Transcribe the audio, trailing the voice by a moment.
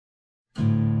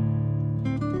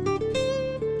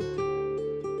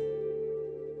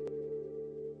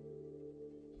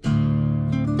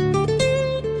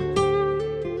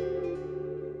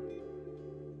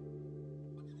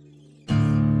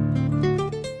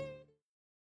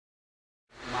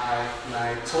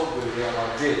today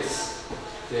about this,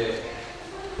 the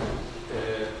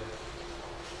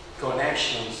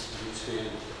connections between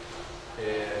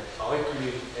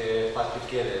Patrick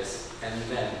Guedes and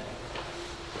then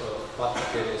Patrick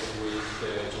Guedes with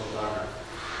John Turner.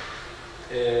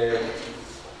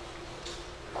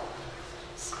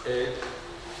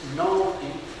 No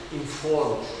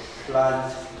informed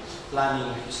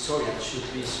planning historian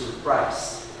should be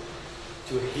surprised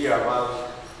to hear about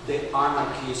the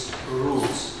anarchist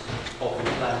roots of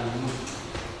the planning movement.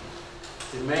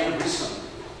 The main reason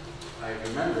I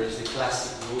remember is the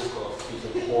classic book of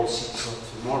Peter Hall's Cities of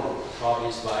Tomorrow,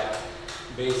 published by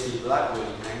Basil Blackwell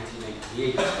in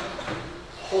 1988.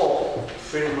 Hall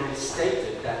firmly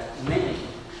stated that many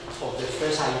of the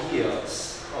first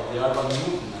ideas of the urban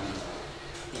movement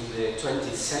in the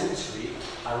 20th century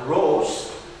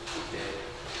arose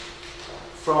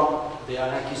from the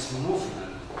anarchist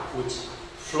movement, which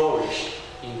flourished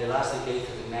in the last decade of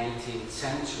the 19th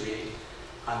century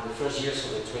and the first years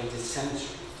of the 20th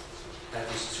century. That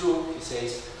is true, he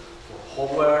says, for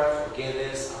Howard, for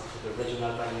Guedes, and for the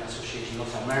Regional Planning Association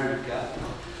of America,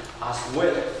 as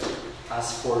well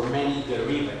as for many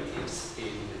derivatives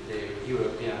in the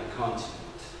European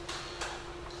continent.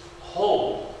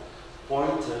 Hall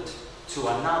pointed to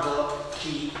another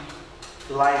key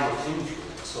line of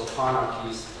influence of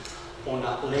anarchists on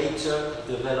a later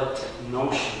developed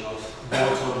notion of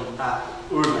bottom-up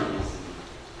urbanism.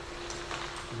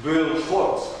 Bill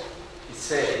Ford, he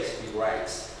says, he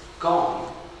writes, come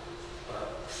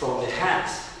from the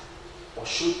hands, or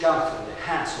should come from the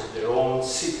hands of their own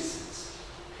citizens.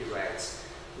 He writes,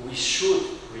 we should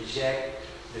reject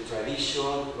the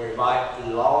tradition whereby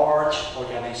large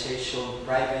organization,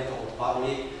 private or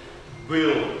public,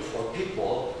 build for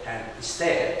people, and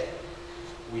instead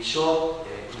we should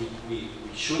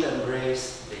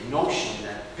embrace the notion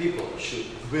that people should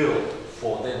build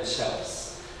for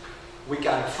themselves. We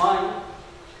can find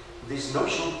this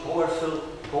notion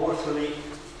powerfully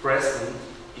present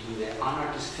in the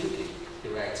anarchist thinking, he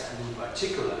writes, and in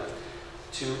particular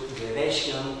to the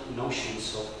Asian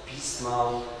notions of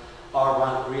piecemeal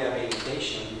urban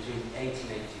rehabilitation between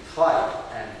 1885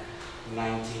 and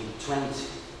 1920.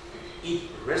 It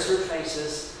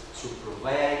resurfaces to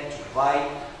provide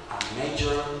a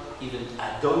major, even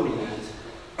a dominant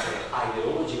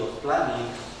ideology of planning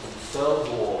in third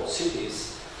world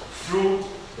cities through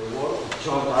the work of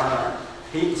John Turner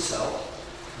himself,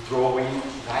 drawing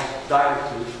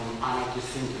directly from anarchist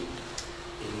thinking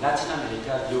in Latin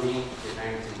America during the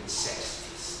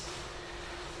 1960s.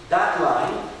 That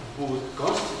line would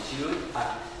constitute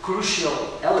a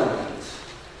crucial element,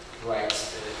 writes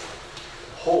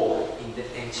Hall, in the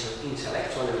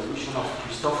intellectual evolution of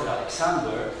Christopher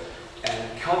Alexander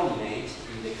and culminate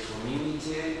in the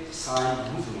community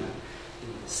design movement in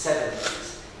the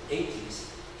 70s and 80s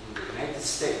in the United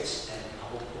States and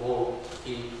above all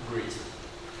in Britain.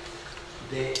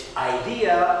 The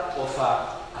idea of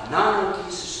an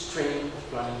anarchist strain of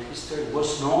planning history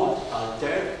was not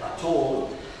altered at all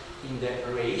in the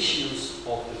reissues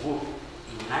of the book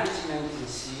in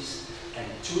 1996 and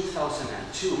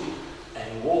 2002,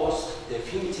 and was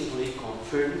definitively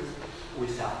confirmed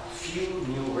with a few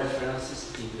new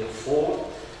references in the fourth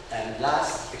and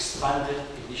last expanded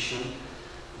edition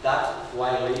that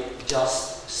Wiley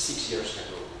just 6 years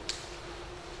ago.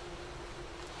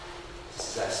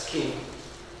 This is a scheme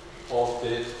of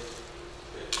the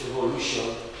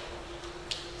evolution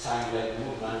timeline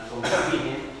movement from the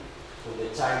beginning, from the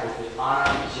time of the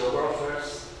anarchist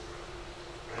geographers,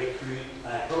 Reclus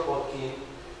and Kropotkin,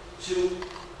 to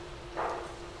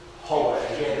Howard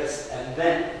and Guedes, and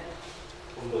then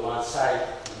on the one side,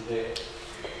 on the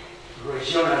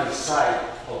regional side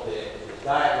of the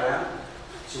diagram,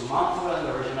 to Mumford and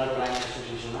the Regional Planning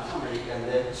Association of America, and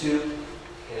then to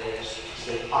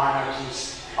the anarchist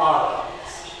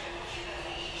archives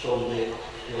from the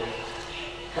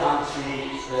country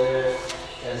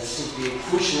and city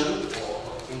fusion or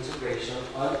integration,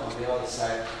 and on the other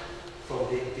side from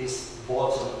this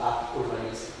bottom-up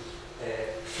urbanism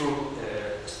through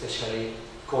especially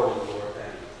Corridor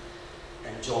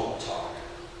and John Turner.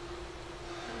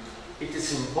 It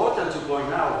is important to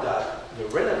point out that the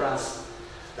relevance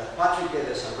that Patrick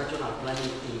Guedes and regional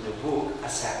planning in the book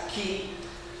as a key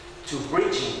to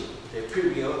bridging the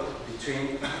period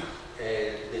between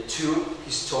the two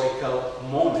historical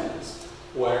moments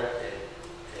where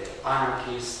the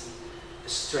anarchist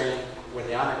strain of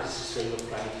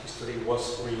planning history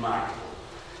was remarkable.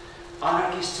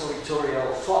 Anarchist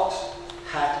territorial thought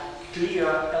had clear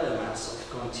elements of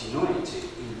continuity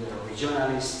in the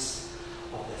regionalists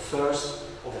of the first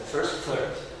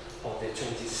third of the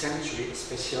 20th century,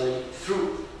 especially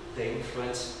through the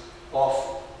influence of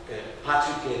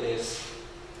Patrick Guedes,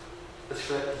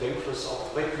 the influence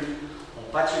of Reclus on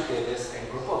Patrick Guedes and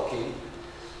Kropotkin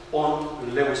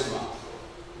on Lewis Mumford.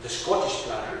 The Scottish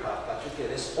planner, Patrick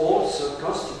Guedes, also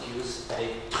constitutes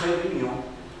a trait d'union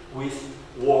with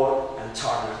Ward and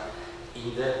Turner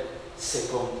in the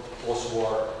second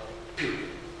post-war period.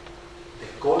 The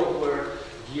Cold War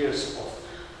years of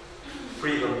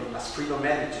freedom, as freedom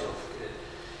editor,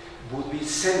 would be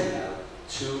seminal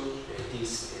to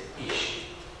this issue.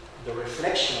 The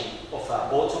reflection of a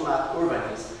bottom-up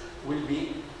urbanism will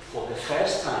be, for the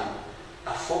first time,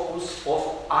 a focus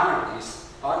of anarchists,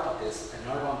 architects, and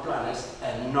urban planners,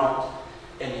 and not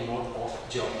anymore of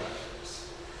geographers.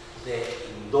 The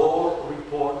Indoor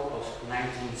Report of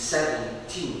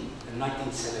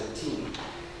 1917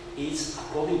 is,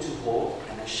 according to Hall,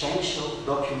 an essential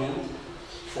document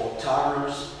for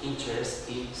Turner's interest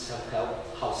in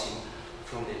self-help housing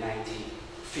from the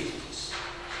 1950s.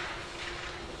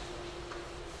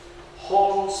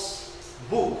 Hall's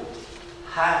book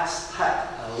has had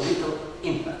a little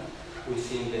impact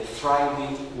within the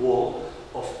thriving world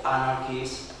of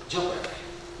anarchist geography,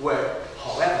 where,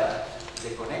 however, the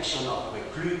connection of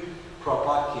Reclus,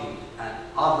 Kropotkin, and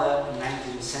other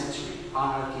 19th century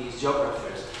anarchist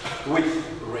geographers with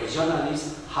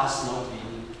regionalists has not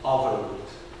been overlooked.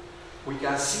 We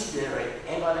can see the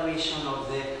evaluation of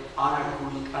the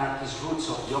anarchist roots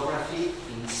of geography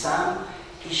in some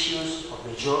issues of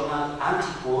the journal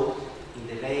Antipode in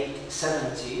the late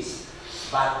 70s,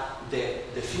 but the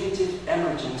definitive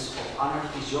emergence of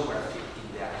anarchist geography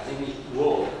in the academic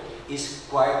world is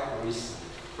quite recent,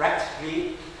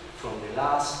 practically from the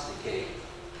last decade.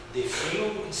 The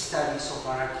few studies of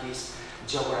anarchist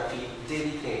geography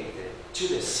dedicated to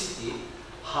the city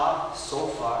have so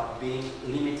far been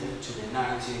limited to the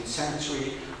 19th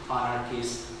century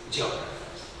anarchist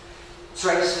geographers.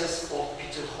 Traces of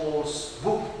Peter Hall's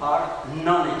book are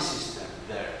non-existent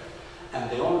there, and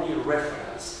the only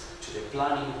reference to the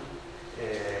planning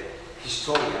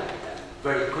historian and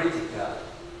very critical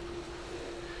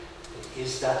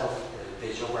is that of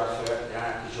the geographer, the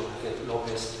anarchist geographer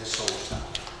Lopez de Sousa.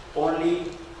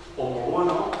 Only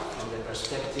Omoruno, from the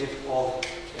perspective of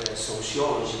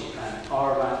sociology and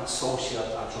urban social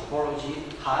anthropology,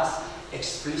 has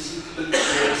explicitly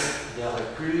placed the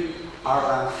Reclus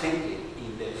urban thinking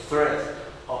in the thread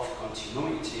of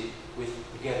continuity with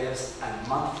Guedes and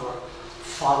Mumford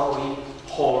following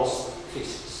Hall's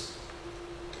thesis.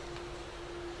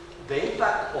 The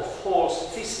impact of Hall's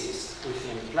thesis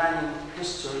within planning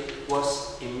history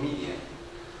was immediate.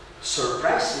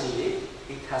 Surprisingly,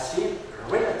 it has been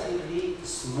relatively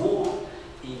small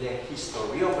in the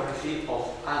historiography of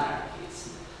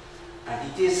anarchism.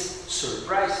 And it is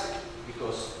surprising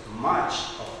because much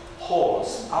of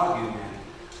Hall's argument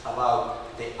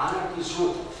about the anarchist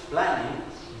route of planning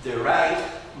derived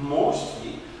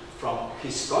mostly from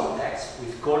his contacts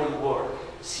with Cold War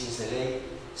since the late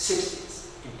 60s.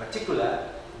 In particular,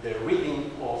 the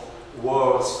reading of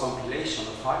Ward's compilation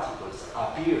of articles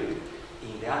appeared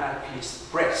in the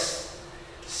anarchist press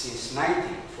since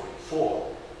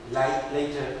 1944,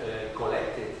 later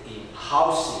collected in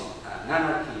Housing and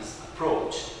Anarchist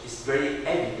Approach, is very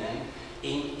evident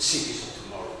in Cities of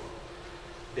Tomorrow.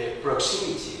 The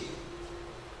proximity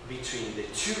between the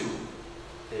two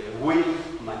will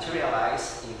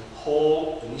materialize in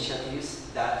whole initiatives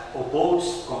that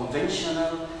oppose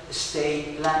conventional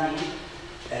state planning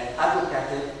and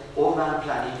advocated urban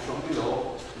planning from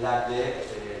below, like the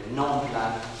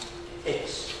non-planned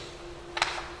X.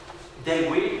 They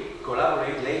will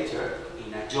collaborate later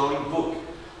in a joint book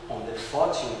on the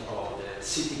fortune of the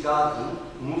city garden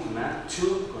movement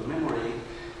to commemorate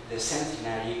the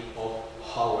centenary of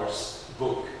Howard's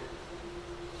book.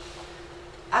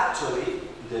 Actually,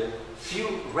 the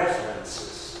few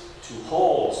references to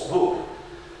Hall's book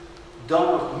do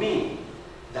not mean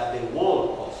that the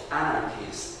world of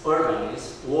anarchist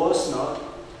urbanists was not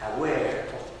aware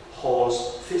of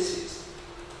Hall's thesis.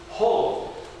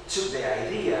 Hall took the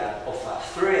idea of a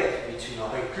thread between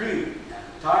Reclus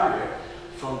and Turner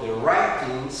from the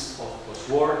writings of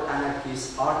post-war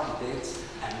anarchist architects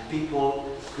and people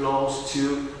close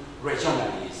to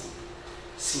regionalism.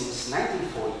 Since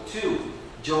 1942,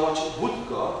 George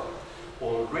Woodcock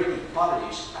already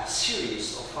published a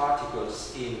series of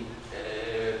articles in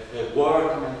a war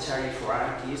commentary for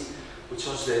anarchists, which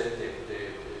was the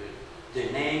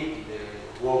name in the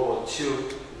World War II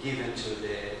given to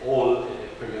the old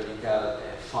periodical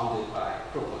funded by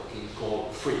Kropotkin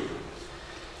called Freedom.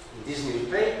 In these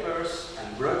newspapers and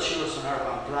brochures on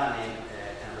urban planning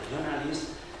and regionalism,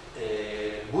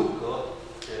 Woodcock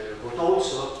wrote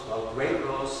also about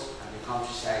railroads and the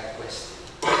countryside question.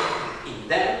 In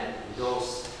them,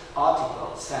 those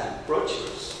articles and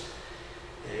brochures,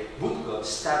 Woodcock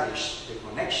established the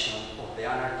connection of the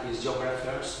anarchist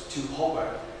geographers to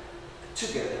Hobart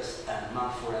together and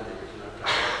Mumford and the Regular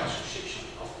Planning Association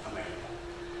of America.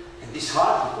 And these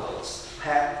articles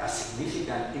had a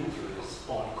significant influence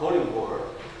on Collingwood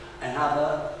and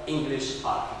other English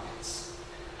architects.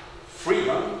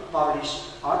 Freedom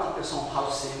published articles on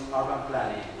housing, urban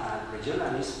planning, and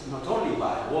regionalism not only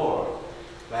by Ward,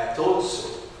 but also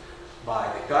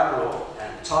by De Carlo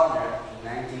and Turner in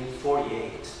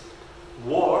 1948.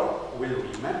 Ward will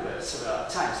remember several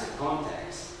times the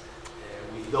context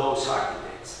with those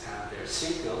architects and their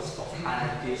circles of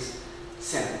anarchist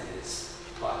sentences,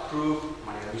 but Krug,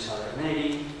 Maria Luisa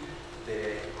Berneri,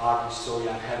 the art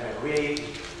historian Herbert Reid,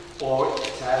 or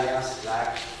Italians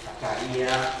like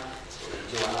Zaccaria,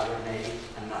 Giovanna Berneri,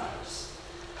 and others.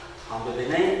 Under the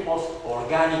name of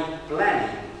organic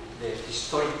planning, the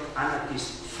historic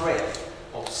anarchist thread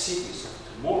of cities of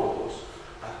tomorrow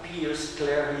appears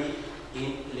clearly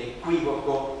in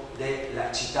L'Equivoco de la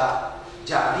Città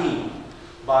Giardino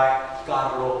by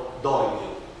Carlo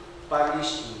Doglio,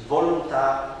 published in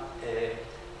Voluntà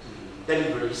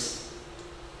Deliveries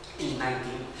in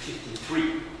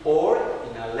 1953, or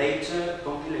in a later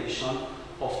compilation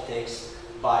of texts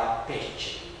by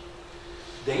Pesce.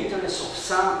 The interest of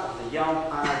some of the young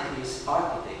anarchist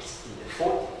architects in the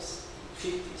 40s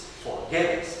and 50s for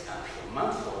Geddes and for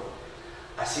Mumford,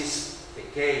 as is the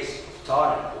case of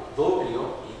Turner or Doglio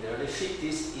in the early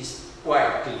 50s, is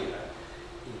quite clear.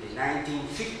 In the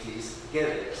 1950s,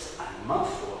 Geddes and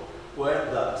Mumford were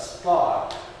thus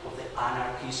part of the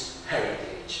anarchist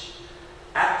heritage.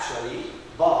 Actually,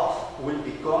 both will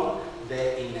become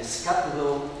the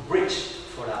inescapable bridge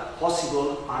for a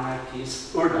possible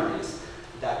anarchist urbanism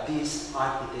that these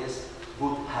architects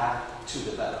would have to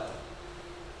develop.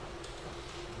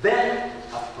 Then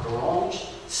a prolonged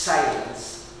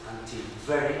silence until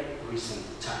very recent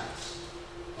times.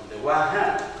 On the one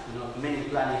hand, not many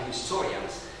planning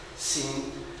historians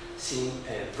seem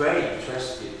very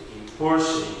interested in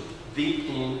pursuing,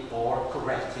 deepening, or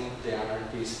correcting the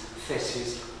anarchist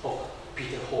thesis of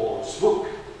Peter Hall's book.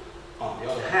 On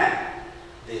the other hand,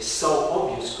 the so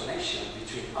obvious connection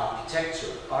between architecture,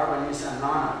 urbanism, and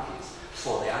anarchism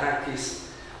for the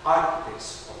anarchist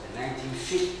architects of the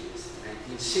 1950s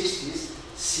and 1960s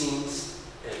seems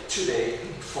today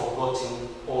forgotten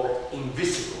or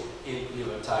invisible in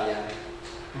libertarian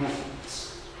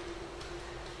movements.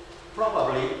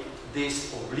 Probably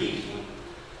this oblivion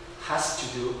has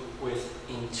to do with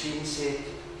intrinsic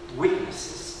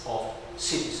weaknesses of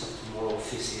cities of tomorrow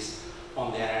thesis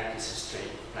on the anarchist strain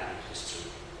of planning history.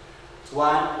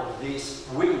 One of these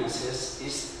weaknesses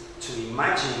is to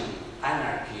imagine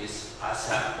anarchism as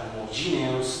a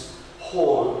homogeneous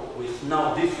whole with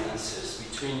no differences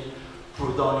between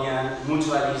Proudhonian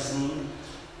mutualism,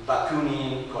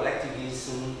 Bakunian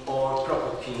collectivism, or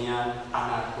Kropotkian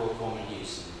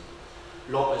anarcho-communism.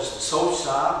 Lopez de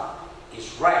Sousa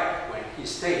is right when he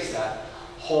states that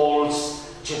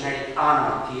Hall's generic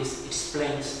anarchism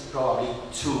explains probably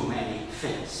too many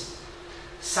things.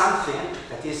 Something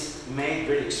that is made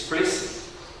very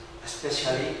explicit,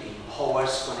 especially in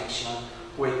Howard's connection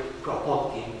with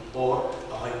Kropotkin, or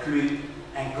Reclus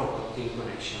and Kropotkin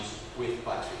connections with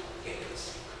Patrick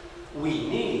Geddes. We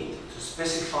need to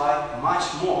specify much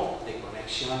more the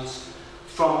connections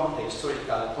from the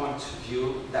historical point of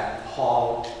view than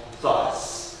Hall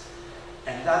does.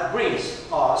 And that brings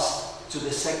us to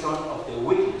the second of the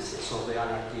weaknesses of the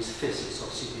anarchist thesis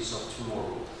of cities of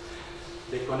tomorrow.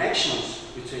 The connections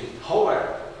between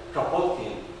Howard and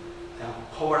Kropotkin,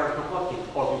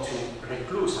 or between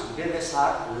Reclus and Geddes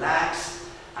are lax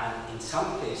and in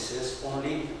some cases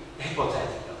only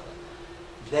hypothetical.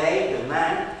 They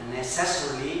demand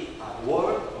necessarily a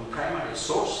work on primary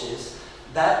sources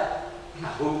that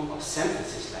a book of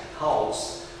sentences like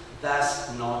Hall's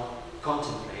does not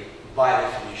contemplate by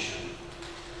definition.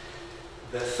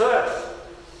 The third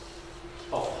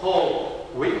of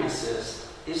Hall's weaknesses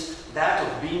is that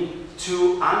of being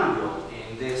too angular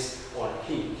in this, or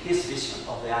his vision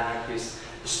of the anarchist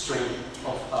strain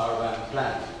of urban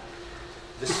planning.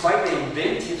 Despite the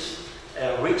inventive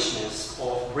richness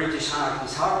of British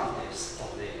anarchist architects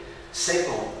of the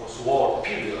second post-war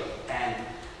period and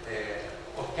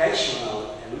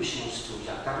occasional allusions to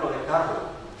Giancarlo De Carlo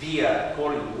via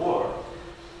Collingwood,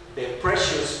 the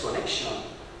precious connection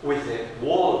with the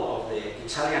world of the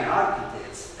Italian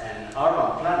architects and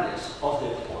urban planners of the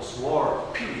post-war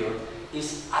period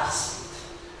is absent.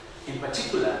 In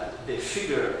particular, the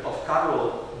figure of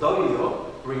Carlo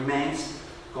Doglio remains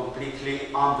completely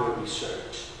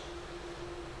under-researched.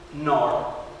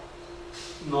 nor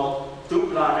two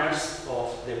planners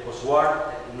of the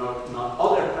post-war, nor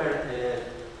other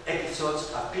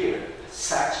episodes appear,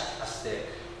 such as the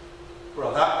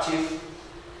productive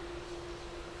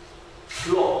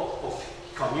flow of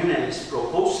communalist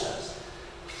proposals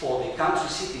for the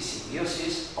country-city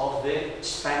symbiosis of the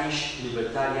Spanish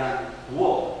libertarian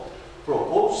world,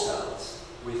 proposals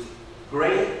with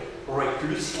great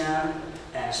reclusian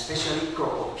and especially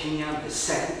Kropotkian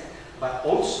descent, but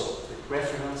also with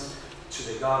reference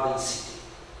to the garden city.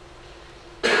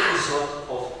 Episodes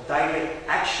of direct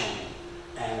action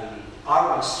and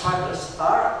urban struggles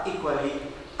are equally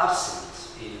absent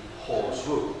in Hall's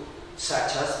work,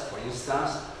 such as, for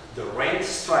instance, the rent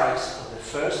strikes of the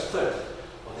first third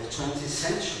of the 20th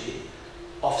century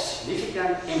of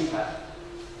significant impact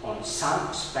on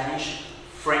some Spanish,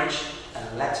 French,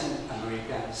 and Latin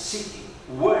American cities,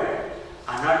 where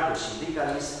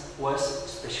anarcho-syndicalism was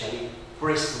especially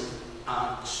present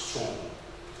and strong.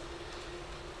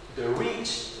 The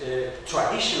rich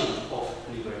tradition of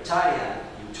libertarian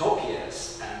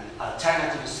utopias and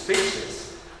alternative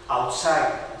spaces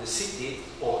outside the city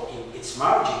or in its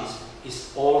margins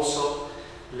is also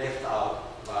left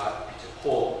out by Peter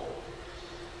Hall.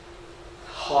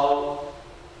 Hall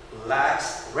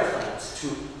lacks reference to,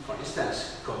 for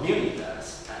instance,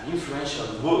 communities and influential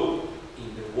work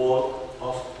in the world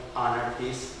of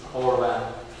anarchist urban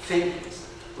thinkers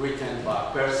written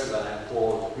by Percival and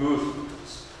Paul Gould.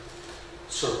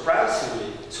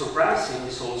 Surprising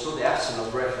is also the absence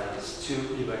of reference to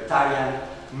libertarian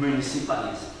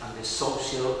municipalism and the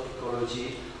social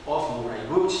ecology of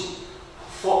Muraiguchi, a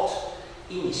thought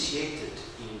initiated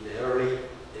in the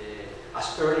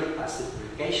as early as the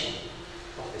publication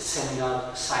of the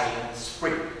seminal Silent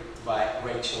Spring by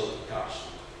Rachel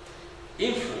Carson.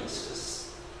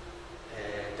 Influences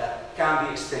that can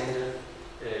be extended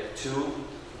to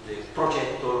the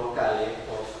Progetto Locale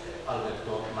of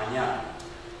Alberto Magnani.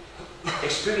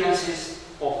 Experiences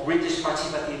of British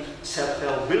participative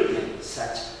self-help building,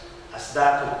 such as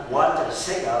that of Walter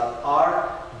Segal, are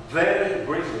very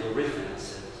briefly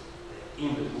referenced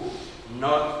in the book,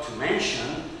 not to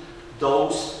mention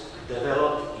those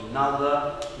developed in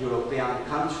other European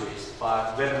countries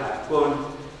by Bernard Cohn,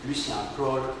 Lucien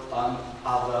Kroll, and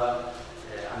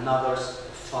others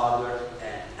further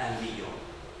and beyond.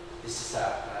 This is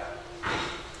a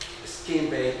scheme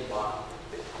built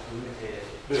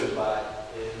by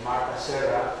Marta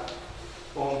Serra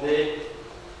on the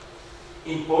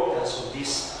importance of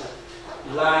these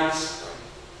lines,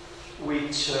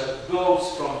 which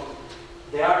goes from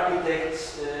the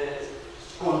architect's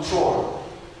control,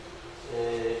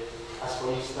 as for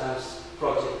instance,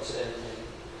 projects and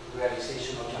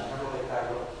realization of Giancarlo De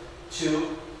Carlo,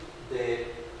 to the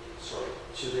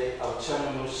totally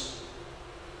autonomous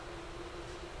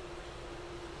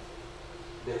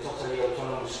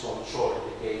control in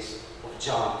the case of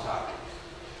John Tucker.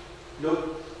 Look,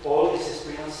 all this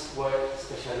experience were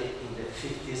especially in the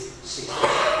 50s,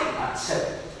 60s, and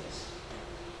 70s,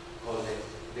 called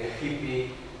the hippie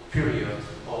period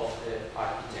of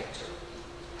architecture.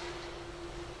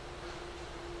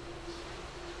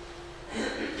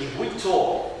 If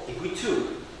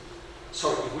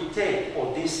we take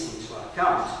all this into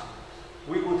account,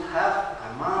 we would have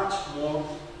a much more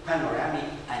panoramic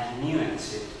and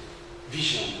nuanced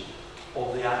vision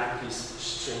of the anarchist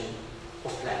stream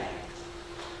of planning.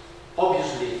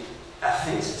 Obviously, a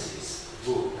synthesis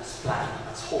book as planning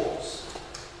as wholes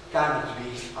cannot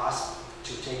be asked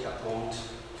to take account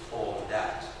of all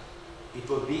that. It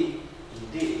would be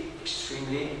indeed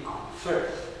extremely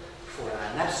unfair for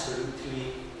an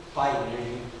absolutely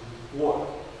pioneering work,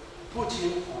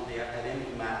 putting on the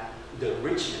academic map the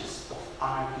richness of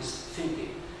anarchist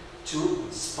thinking to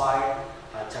inspire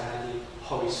alternative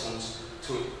horizons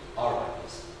to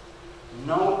urbanism.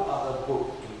 No other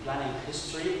book in planning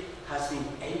history has been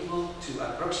able to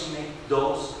approximate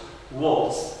those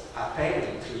worlds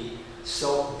apparently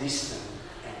so distant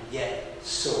and yet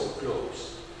so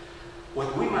close.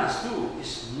 What we must do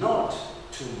is not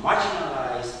to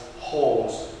marginalize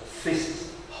Hall's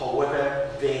thesis, however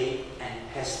vague and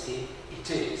hasty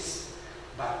it is,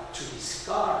 but to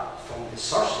discard from the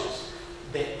sources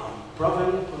the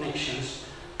unproven connections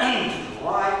and to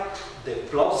provide the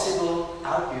plausible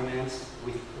arguments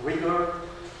with rigor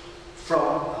from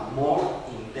a more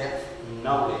in-depth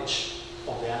knowledge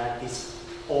of the anarchist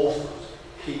authors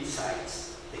he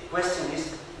cites. The question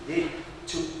is indeed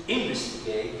to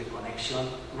investigate the connection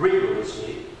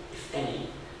rigorously, if any,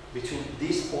 between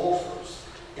these authors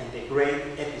and the great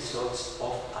episodes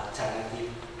of alternative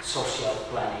social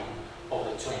planning of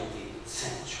the 20th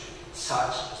century,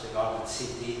 such as the Garden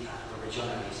City and the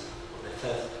regionalism of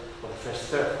the first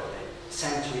third of the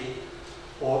century,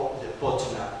 or the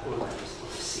Bottom-up urbanism of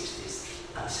the 60s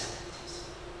and 70s.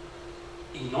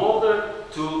 In order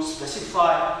to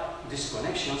specify these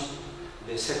connections,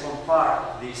 the second part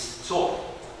of this talk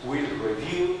will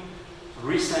review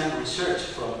recent research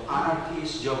from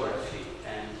anarchist geography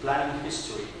and planning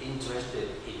history interested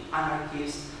in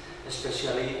anarchists,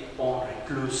 especially on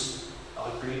recluse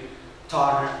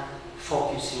Turner,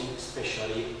 focusing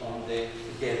especially on the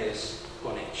Guedes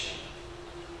connection.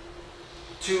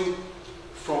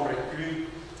 From recluse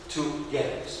to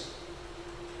Guedes.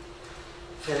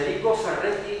 Federico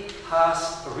Ferretti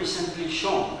has recently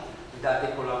shown that the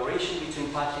collaboration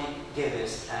between Patrick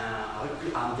Guedes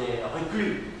and the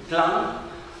recluse clan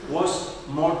was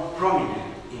more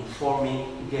prominent in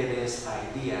forming Guedes'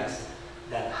 ideas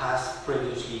than has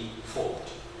previously thought.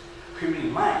 He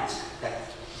reminds that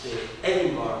the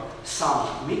Edinburgh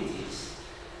Sound meetings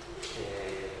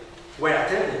were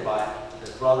attended by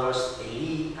the brothers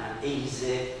Elie and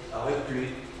Élysée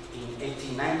Reclus in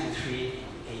 1893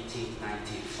 and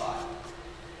 1895.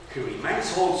 He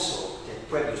reminds also that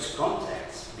previous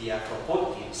contacts via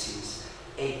Kropotkin since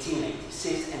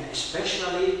 1886, and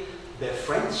especially the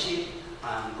friendship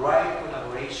and right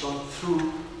collaboration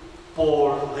through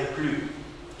Paul Reclus,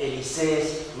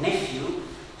 Élysée's nephew,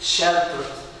 sheltered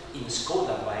in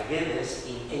Scotland by Guedes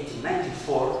in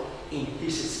 1894 in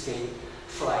his escape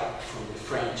flight from the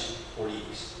French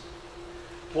police.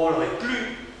 Paul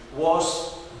Reclus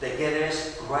was the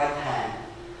Guedes' right hand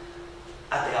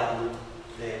at the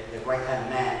right-hand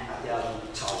man at the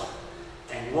Albert Tower,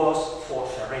 and was for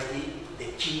Ferretti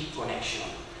the key connection.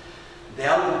 The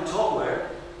Albert Tower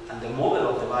and the model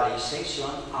of the valley section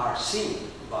are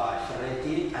seen by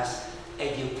Ferretti as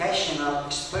educational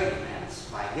experiments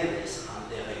by Guedes and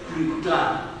the Reclus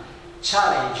clan,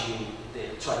 challenging the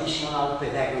traditional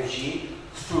pedagogy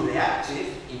through the active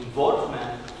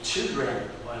involvement of children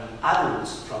and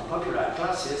adults from popular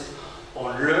classes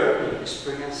on learning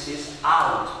experiences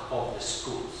out of the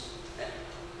schools and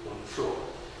on the floor.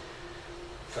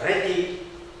 Ferretti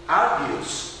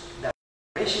argues that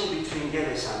the relation between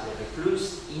Guedes and the Reclus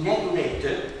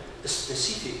inaugurated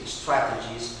specific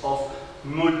strategies of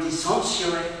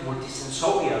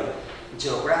multisensorial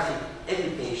geographic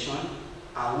education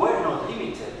and were not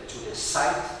limited to the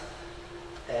site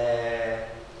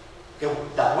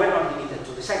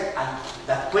and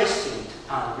that questioned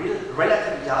and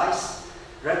relativized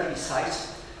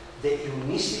the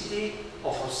unicity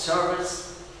of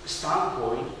observers'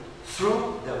 standpoint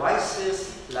through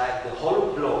devices like the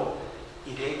hollow globe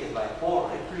ideated by Paul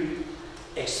Reclus,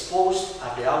 exposed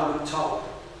at the Albert Tower.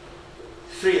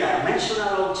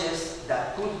 Three-dimensional objects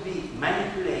that could be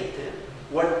manipulated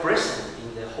were present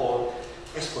in the whole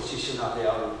exposition of the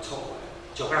Albert Tower.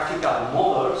 Geographical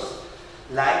models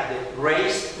like the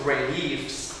raised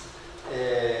reliefs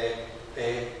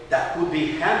that could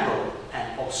be handled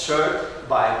and observed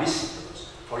by visitors.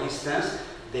 For instance,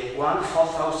 the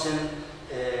 4,000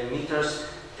 meters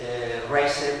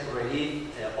raised relief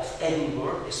of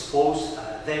Edinburgh exposed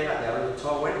there at the Albert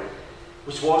Tower,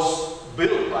 which was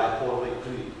built by Paul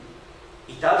Reclus.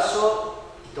 It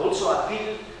also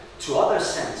appealed to other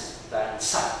senses than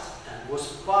sight, and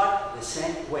was part of the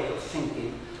same way of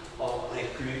thinking of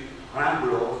Reclus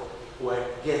Rambouillet, where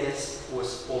Guedes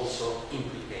was also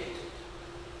implicated.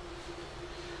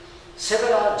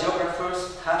 Several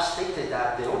geographers have stated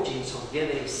that the origins of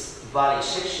Guedes' valley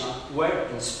section were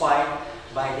inspired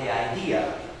by the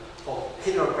idea of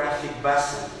hydrographic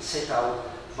basin set out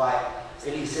by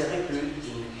Élisée Reclus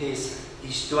in his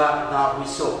Histoire d'un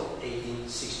ruisseau,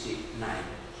 1869.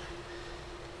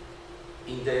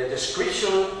 In the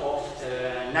description of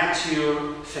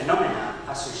natural phenomena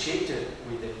associated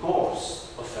with the course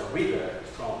of a river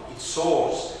from its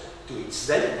source to its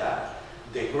delta,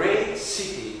 the great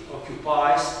city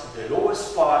occupies the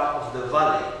lowest part of the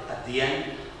valley at the end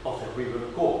of the river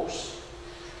course.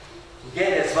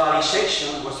 Guedes' valley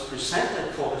section was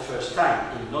presented for the first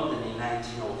time in London in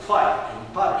 1905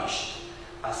 and published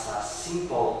as a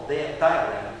simple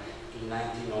diagram in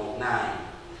 1909.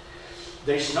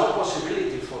 There is no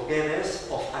possibility for Guedes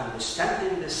of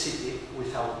understanding the city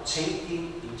without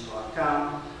taking into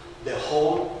account the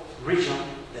whole region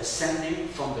descending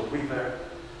from the river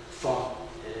from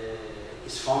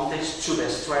its fountains to the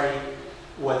estuary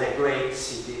where the great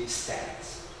city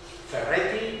stands.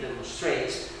 Ferretti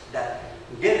demonstrates that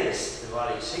Guedes'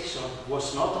 valley section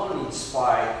was not only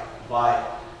inspired by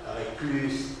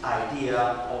Reclus' idea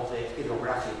of the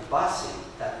hydrographic basin,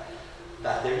 that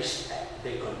there is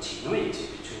the continuity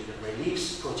between the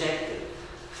reliefs projected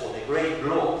for the great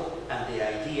globe and the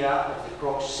idea idea of the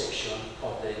cross-section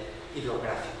of the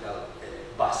hydrographical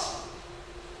basin.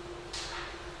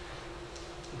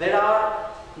 There are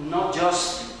not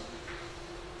just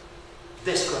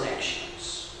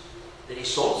disconnections. There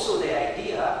is also the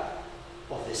idea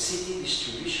of the city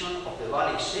distribution of the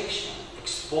valley section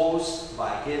exposed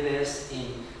by Guedes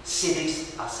in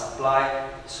Cities as Applied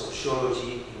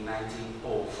Sociology in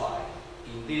 1905.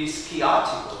 In this key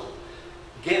article,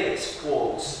 Guedes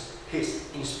quotes his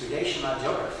inspirational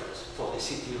geographers for the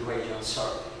city region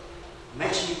survey,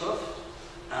 Mechnikov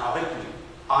and Reclus,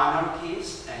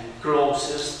 anarchists and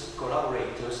closest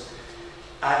collaborators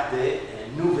at the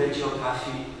Nouvelle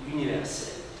Géographie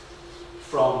Universelle.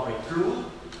 From Reclus,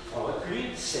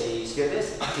 says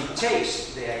Guedes,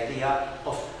 dictates the idea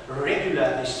of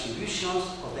regular distributions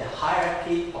of the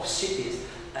hierarchy of cities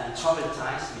and travel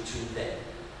times between them,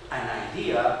 an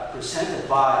idea presented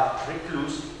by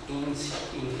Reclus in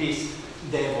his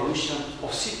The Evolution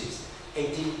of Cities,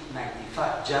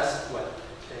 1895, just what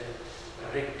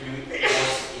Reclus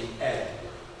was in Edinburgh.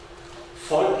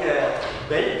 Volker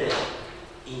Belter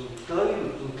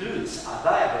includes a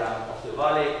diagram of the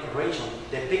valley region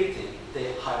depicting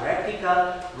the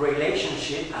hierarchical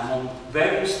relationship among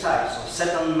various types of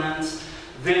settlements,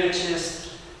 villages,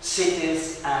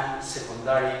 cities, and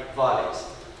secondary valleys.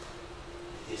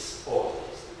 It is all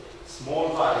this,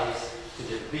 small valleys to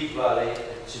the big valley,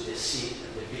 to the sea,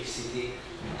 the big city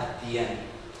at the end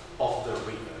of the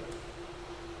river.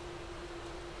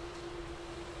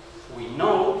 We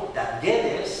know that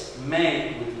Guedes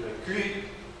made with Reclus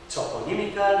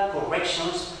toponymical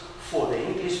corrections for the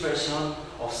English version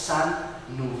of some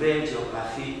Nouvelle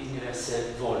Géographie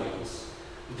Universelle volumes.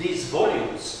 These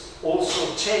volumes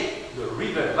also take the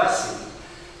river basin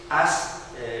as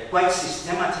quite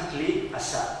systematically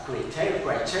as a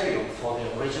criterion for the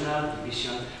regional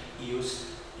division used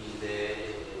in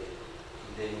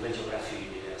the Nouvelle Géographie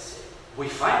Universelle. We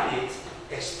find it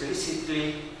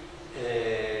explicitly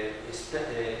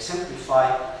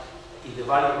exemplified in the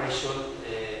valley region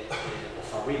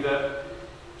of a river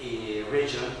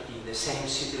region in the same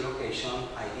city location,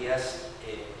 ideas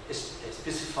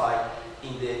specified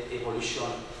in the evolution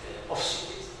of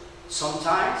cities.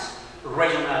 Sometimes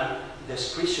regional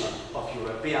description of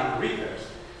European rivers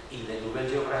in the Nouvelle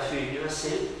Géographie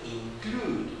Universelle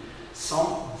include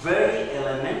some very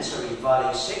elementary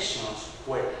valley sections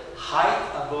where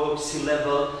height above sea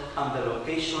level and the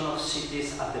location of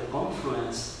cities at the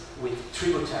confluence with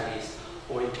tributaries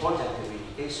or important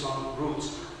communication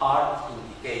routes are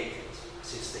indicated.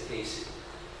 This is the case,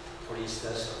 for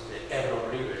instance, of the Ebro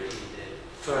River in the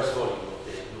first volume of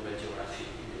the Nouvelle Géographie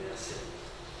Universelle.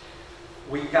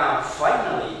 We can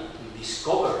finally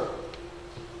discover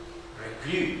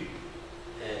Reclus,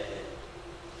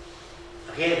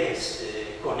 Guedes'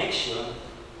 connection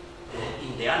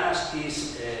in the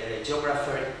anarchist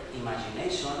geographer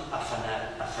imagination of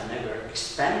an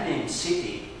ever-expanding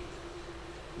city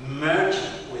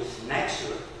merging with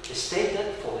nature,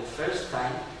 stated for the first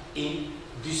time in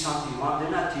Du sentiment de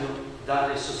nature dans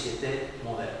les sociétés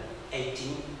modernes,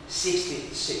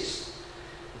 1866.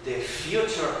 The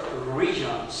future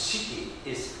region city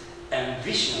is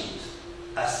envisioned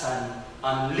as an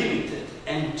unlimited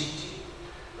entity.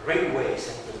 Railways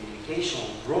and communication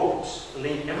roads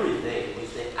link every day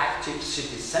with the active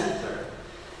city center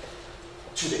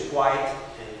to the quiet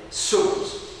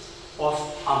suburbs of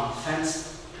unfenced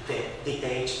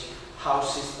detached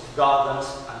houses of gardens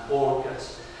and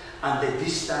orchards, and the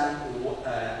distant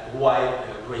wide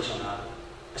regional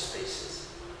spaces.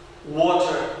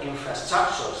 Water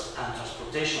infrastructures and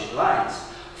transportation lines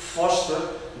foster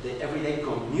the everyday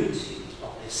commuting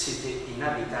of the city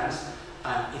inhabitants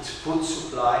and its food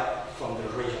supply from the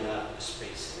regional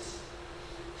spaces.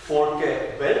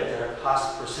 Volker Belter has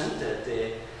presented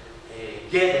the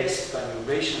Guedes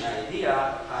conurbation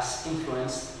idea as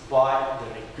influenced by the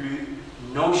Reclus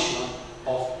notion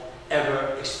of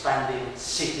ever-expanding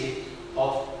city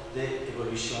of the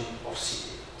evolution of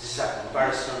city. This is a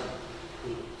comparison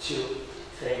with two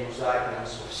famous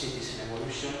diagrams of cities in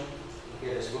evolution in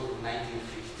Guedes' book in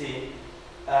 1915.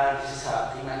 This is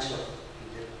an image of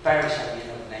the Paris at the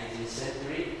end of the 19th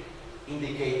century,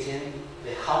 indicating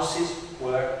the houses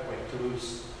where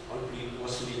Reclus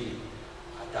was living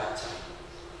at that time.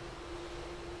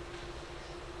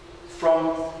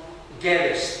 From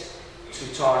Guedes to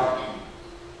Turner,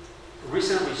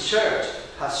 recent research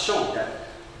has shown that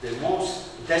the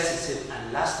most decisive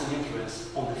and lasting influence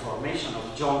on the formation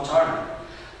of John Turner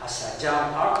as a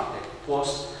young architect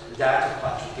was that of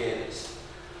Patrick Guedes.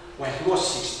 When he was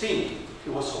 16, he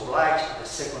was obliged at the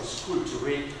second school to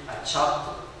read a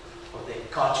chapter of the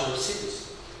Culture of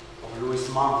Cities of Louis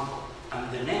Mumford.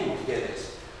 and the name of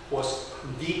Guedes was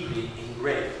deeply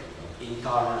engraved in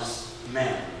Turner's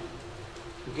memory.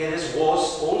 Guedes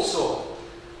was also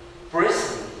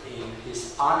present in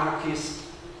his anarchist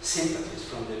sympathies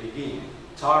from the beginning.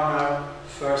 Turner's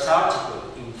first article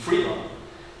in Freedom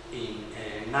in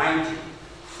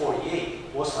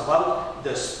 1948 was about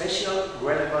the special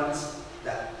relevance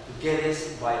that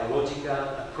Guedes' biological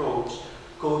approach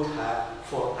could have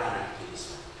for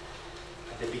anarchism.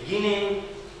 At the beginning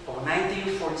of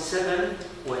 1947,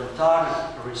 when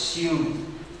Turner resumed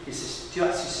his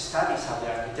studies at the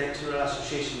Architectural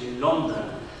Association in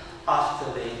London after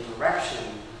the interruption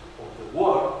of the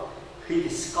war, he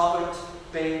discovered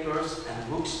papers and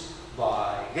books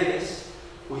by Guedes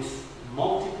with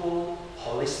multiple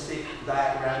holistic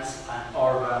diagrams and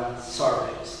urban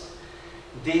surveys.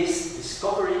 This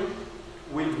discovery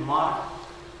will mark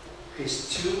his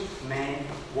two main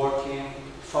working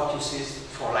focuses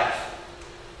for life: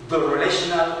 the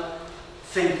relational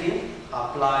thinking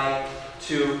applied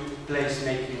to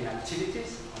placemaking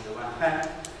activities on the one hand,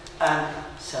 and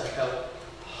self-help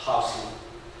housing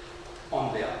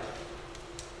on the other.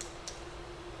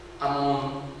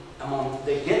 Among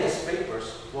the Guedes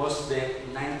papers was the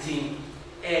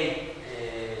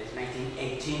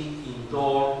 1918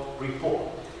 Indoor Report,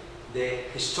 the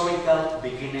historical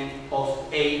beginning of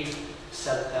 8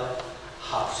 self-help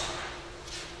housing.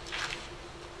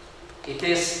 It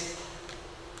is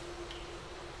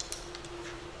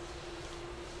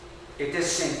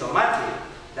symptomatic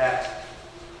that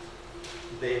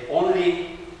the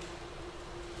only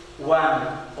one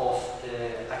of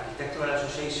the Architectural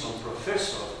Association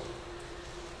professor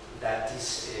that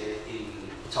is in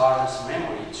Turner's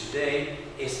memory today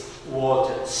is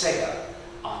Walter Segal,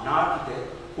 an architect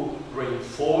who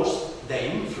reinforced the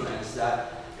influence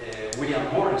that William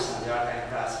Morris and the art and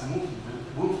crafts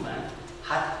movement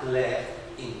had left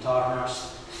in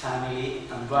Turner's family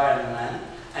environment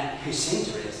and his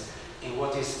interest in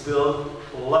what is built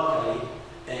locally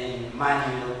in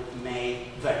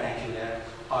manual-made vernacular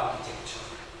architecture.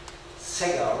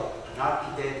 Segal, an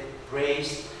architect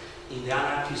raised in the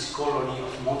anarchist colony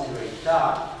of Monterey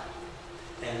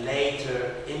and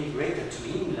later immigrated to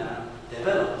England,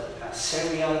 developed a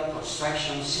serial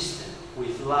construction system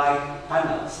with light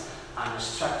panels and a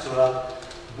structural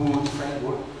wood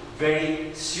framework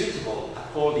very suitable,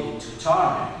 according to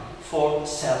Turner, for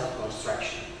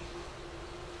self-construction.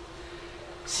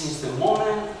 Since the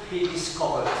moment he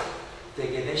discovered the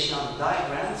Guedesian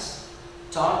diagrams,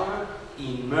 Turner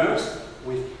immersed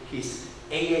with his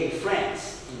AA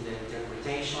friends in the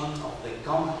interpretation of the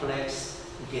complex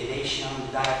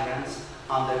Guedesian diagrams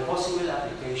and their possible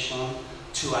application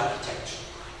to architecture.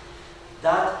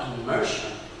 That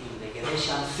immersion in the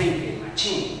Guedesian thinking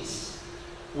machines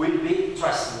will be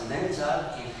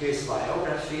transcendental in his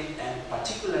biography and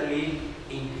particularly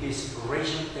in his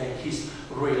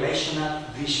relational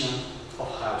vision of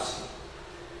housing.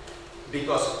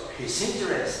 Because his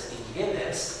interest in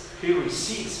Guedes, he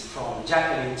receives from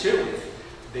Jacqueline Tyrwhitt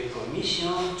the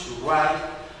commission to write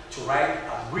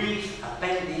a brief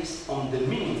appendix on the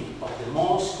meaning of the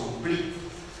most complete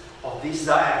of these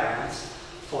diagrams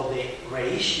for the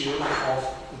reissue of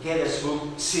Guedes'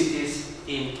 book Cities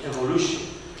in Evolution.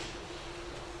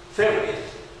 Tyrwhitt,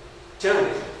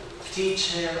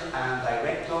 teacher and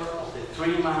director of the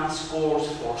 3-month course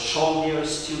for soldier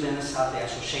students at the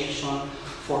Association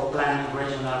for Planning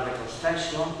Regional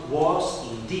Reconstruction,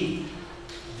 was indeed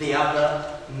the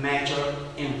other major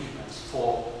influence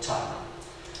for Turner.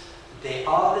 The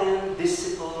ardent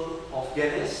disciple of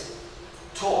Guedes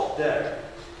taught there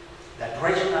that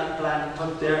regional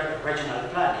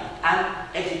planning and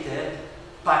edited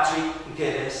Patrick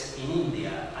Guedes in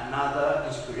India, another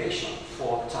inspiration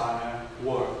for Turner's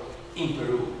work in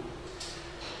Peru.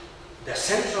 The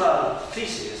central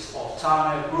thesis of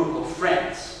Turner's group of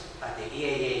friends at the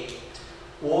EAA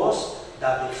was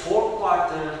that the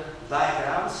 4-quarter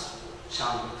diagrams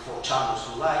for chambers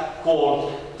of light,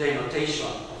 called the notation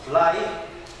of light,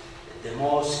 the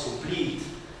most complete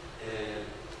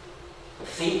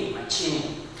thinking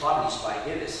machine published by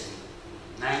Guedes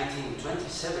in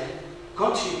 1927,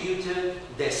 contributed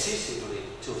decisively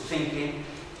to thinking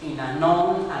in a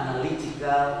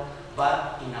non-analytical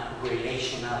but in a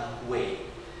relational way.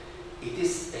 It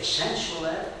is essential,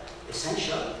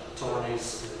 Turner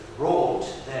wrote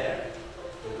there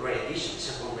in the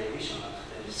second revision of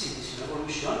the Cities in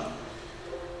Evolution,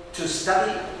 to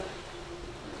study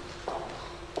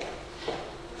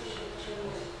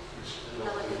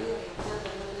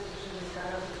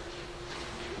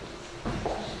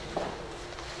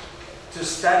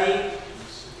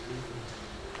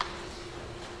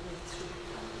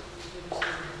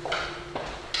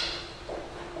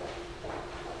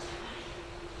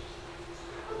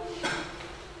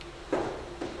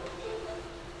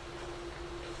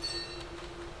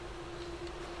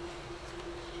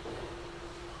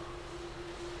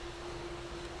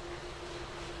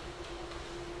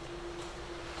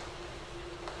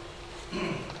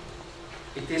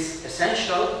It is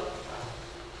essential,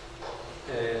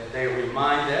 they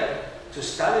remind there, to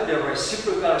study the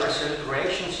reciprocal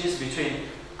relationships between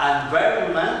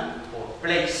environment or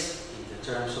place in the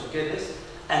terms of Geddes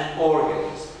and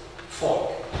organism,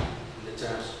 folk in the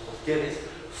terms of Geddes,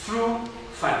 through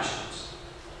functions.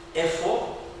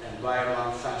 Effort,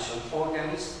 environment, function,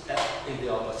 organism, in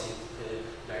the opposite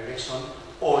direction,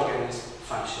 organism,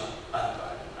 function,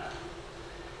 environment.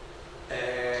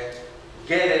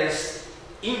 Geddes'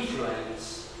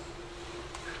 influence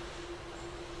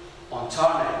on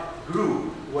Turner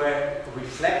group were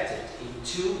reflected in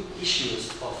two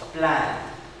issues of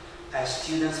Plan, a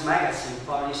students' magazine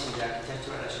published in the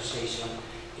Architectural Association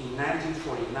in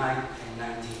 1949 and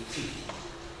 1950.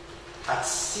 At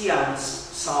Cian's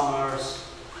summer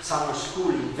school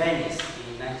in Venice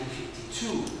in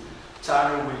 1952,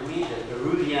 Turner will meet the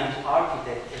Peruvian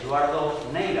architect Eduardo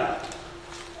Neira,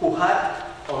 who had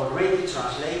already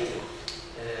translated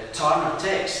Turner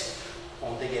text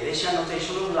on the Geddesian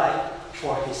notation of light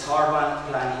for his urban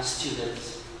planning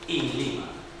students in Lima.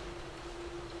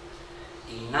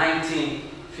 In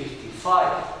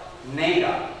 1955,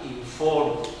 Neira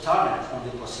informed Turner on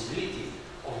the possibility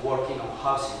of working on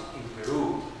housing in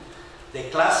Peru. The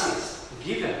classes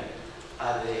given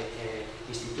at the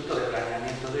Instituto de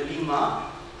Planeamiento de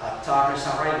Lima at Turner's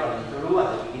arrival in Peru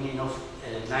at the beginning of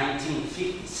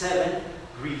 1957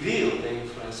 revealed the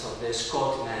influence of the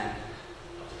Scotland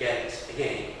of Geddes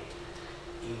again.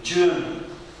 In June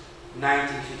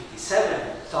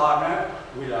 1957, Turner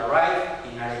will arrive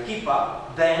in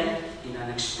Arequipa, then in an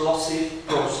explosive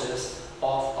process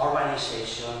of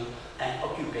urbanization and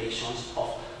occupations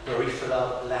of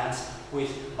peripheral lands with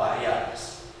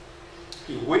barriers.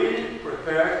 He will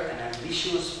prepare an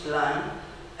ambitious plan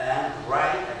and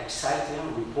write an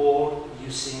exciting report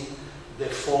using the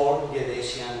 4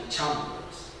 Geddesian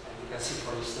chambers. And you can see,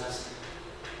 for instance,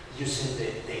 using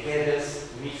the Geddes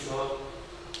method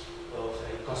of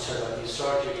conservative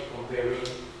surgery, comparing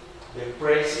the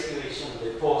pre-situation and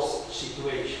the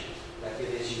post-situation that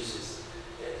Geddes uses,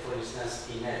 for instance,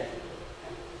 in Edinburgh.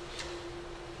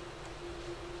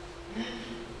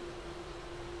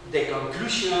 The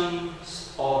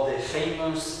conclusions of the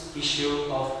famous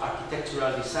issue of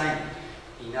architectural design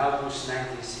in August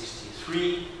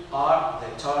 1963 are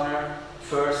the Turner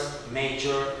first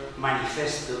major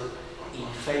manifesto in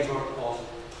favor of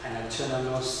an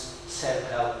autonomous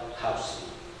self-help housing.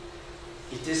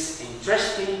 It is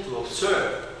interesting to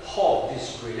observe how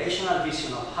this relational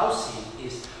vision of housing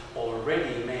is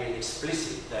already made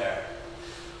explicit there.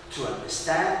 To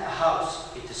understand a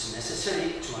house, it is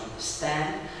necessary to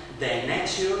understand the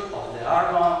nature of the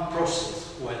urban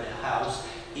process where the house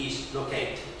is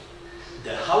located,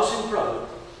 the housing product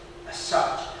as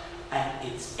such, and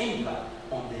its impact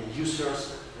on the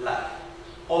user's life.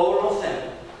 All of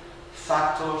them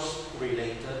factors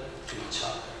related to each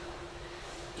other.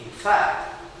 In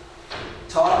fact,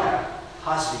 Turner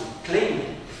has been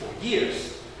claiming for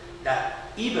years that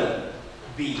even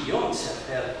beyond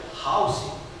self-help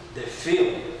housing, the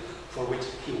field for which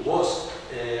he was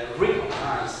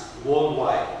recognized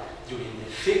worldwide during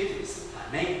the 50s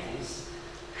and 80s,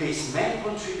 his main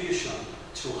contribution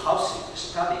to housing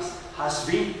studies has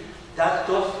been that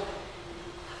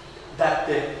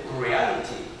the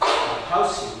reality of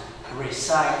housing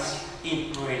resides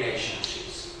in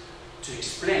relationships. To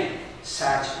explain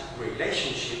such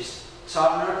relationships,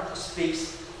 Turner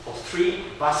speaks of 3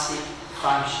 basic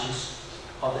functions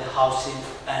of the housing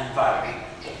environment.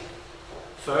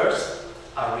 First,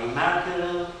 a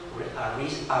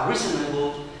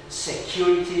reasonable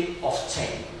security of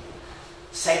tenure.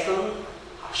 Second,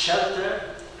 a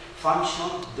shelter function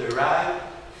derived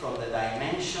from the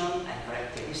dimension and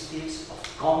characteristics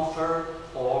of comfort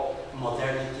or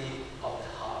modernity of the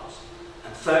house.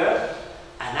 And third,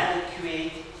 an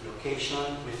adequate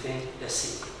location within the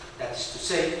city. That is to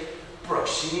say,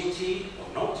 proximity or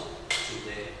not to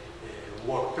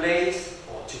the workplace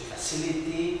or to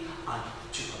facility and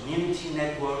to community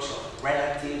networks of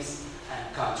relatives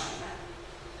and countrymen.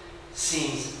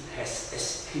 Since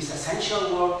his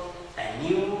essential work, a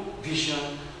new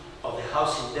vision of the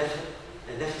housing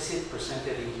deficit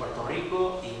presented in Puerto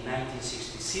Rico in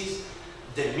 1966,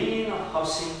 the meaning of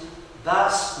housing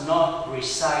does not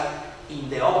reside in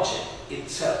the object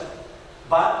itself,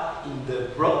 but in the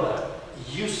broader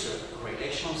user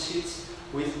relationships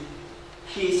with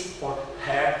his or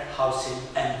her housing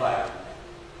environment.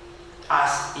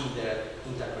 As in the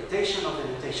interpretation of the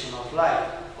notation of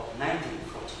life of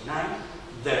 1949,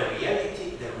 the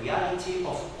reality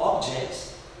of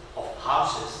objects, of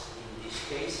houses in this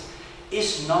case,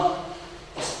 is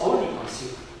only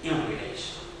conceived in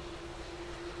relation.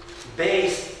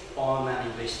 based on an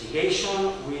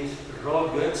investigation with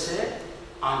José,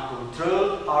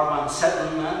 Uncontrolled Urban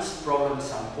Settlements,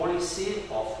 Problems and Policy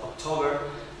of October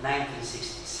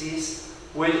 1966,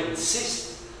 will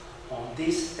insist on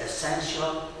these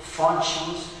essential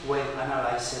functions when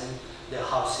analyzing the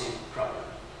housing problem: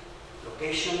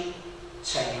 location,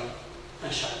 tenure,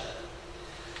 and shelter.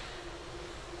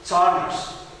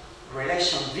 Turner's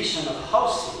relation vision of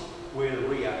housing will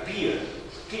reappear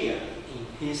clearly in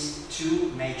his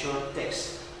two major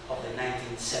texts of the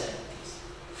 1970s,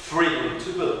 Freedom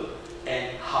to Build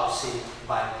and Housing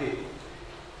by People.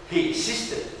 He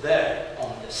insisted there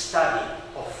on the study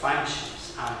of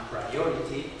functions and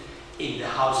priority in the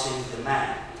housing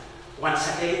demand, once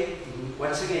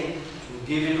again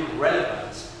giving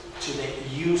relevance to the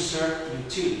user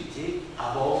utility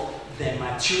above the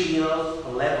material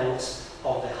levels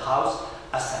of the house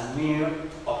as a mere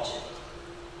object.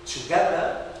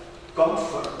 Together,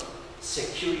 comfort,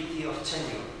 security of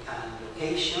tenure, and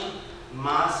location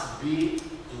must be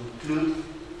included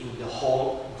in the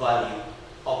whole value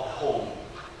of the home.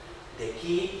 The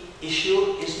key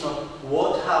issue is not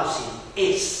what housing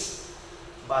is,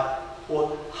 but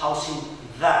what housing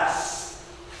does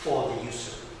for the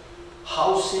user.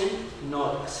 Housing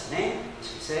not as an end,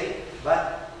 as we say,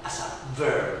 but as a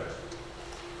verb.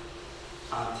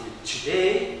 Until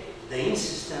today, the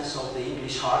insistence of the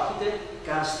English architect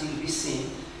can still be seen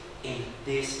in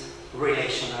this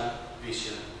relational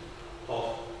vision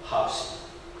of housing.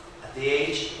 At the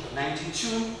age of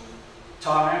 92,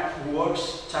 Turner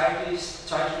works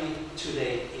tirelessly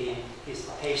today in his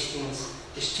Hastings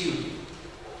studio,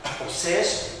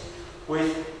 obsessed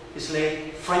with his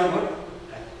late framework,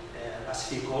 as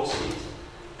he calls it,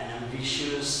 an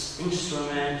ambitious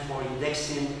instrument for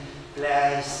indexing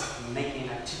place-making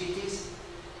activities.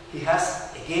 He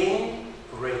has again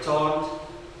returned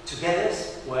to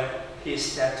Geddes, where he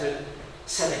started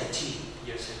 17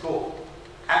 years ago.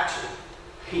 Actually,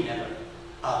 he never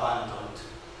abandoned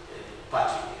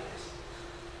Patrick Geddes.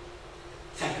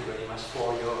 Thank you very much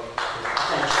for your